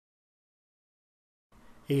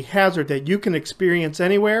A hazard that you can experience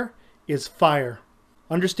anywhere is fire.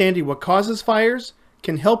 Understanding what causes fires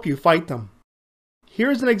can help you fight them.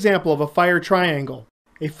 Here's an example of a fire triangle.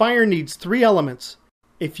 A fire needs three elements: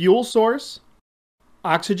 a fuel source,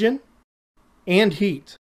 oxygen, and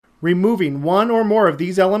heat. Removing one or more of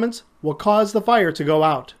these elements will cause the fire to go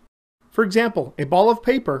out. For example, a ball of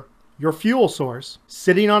paper, your fuel source,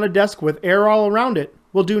 sitting on a desk with air all around it,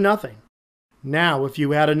 will do nothing. Now, if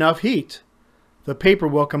you add enough heat, the paper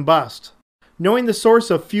will combust. Knowing the source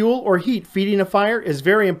of fuel or heat feeding a fire is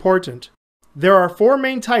very important. There are four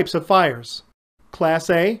main types of fires. Class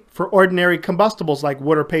A for ordinary combustibles like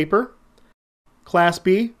wood or paper. Class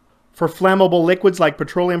B for flammable liquids like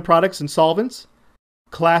petroleum products and solvents.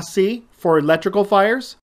 Class C for electrical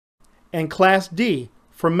fires. And Class D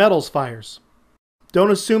for metals fires. Don't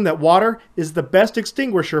assume that water is the best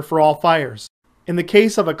extinguisher for all fires. In the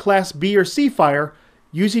case of a Class B or C fire,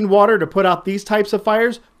 using water to put out these types of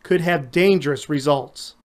fires could have dangerous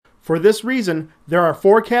results. For this reason, there are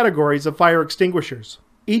four categories of fire extinguishers.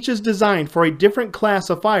 Each is designed for a different class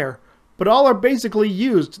of fire, but all are basically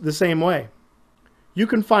used the same way. You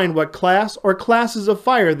can find what class or classes of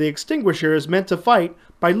fire the extinguisher is meant to fight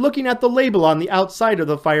by looking at the label on the outside of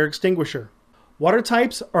the fire extinguisher. Water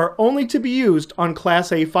types are only to be used on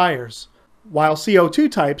Class A fires, while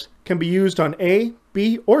CO2 types can be used on A,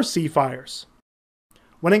 B, or C fires.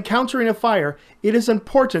 When encountering a fire, it is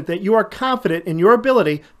important that you are confident in your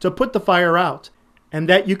ability to put the fire out, and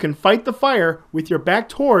that you can fight the fire with your back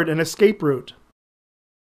toward an escape route.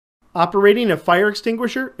 Operating a fire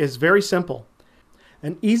extinguisher is very simple.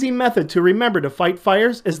 An easy method to remember to fight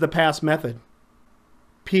fires is the pass method.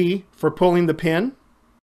 P for pulling the pin.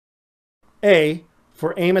 A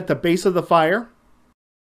for aim at the base of the fire.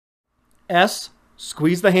 S,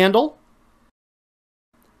 squeeze the handle.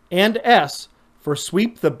 And S for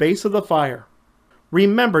sweep the base of the fire.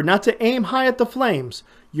 Remember not to aim high at the flames.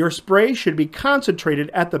 Your spray should be concentrated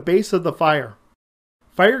at the base of the fire.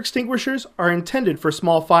 Fire extinguishers are intended for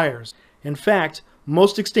small fires. In fact,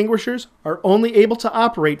 most extinguishers are only able to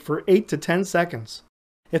operate for 8 to 10 seconds.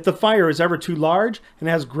 If the fire is ever too large and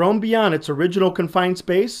has grown beyond its original confined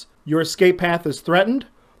space, your escape path is threatened,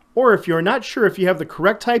 or if you're not sure if you have the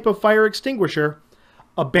correct type of fire extinguisher,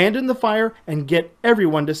 abandon the fire and get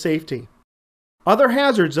everyone to safety. Other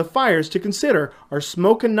hazards of fires to consider are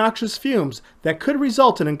smoke and noxious fumes that could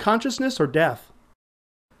result in unconsciousness or death.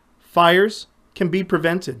 Fires can be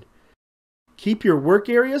prevented. Keep your work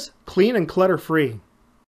areas clean and clutter-free.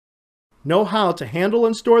 Know how to handle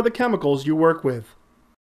and store the chemicals you work with.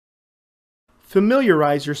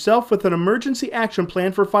 Familiarize yourself with an emergency action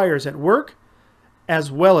plan for fires at work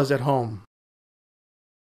as well as at home.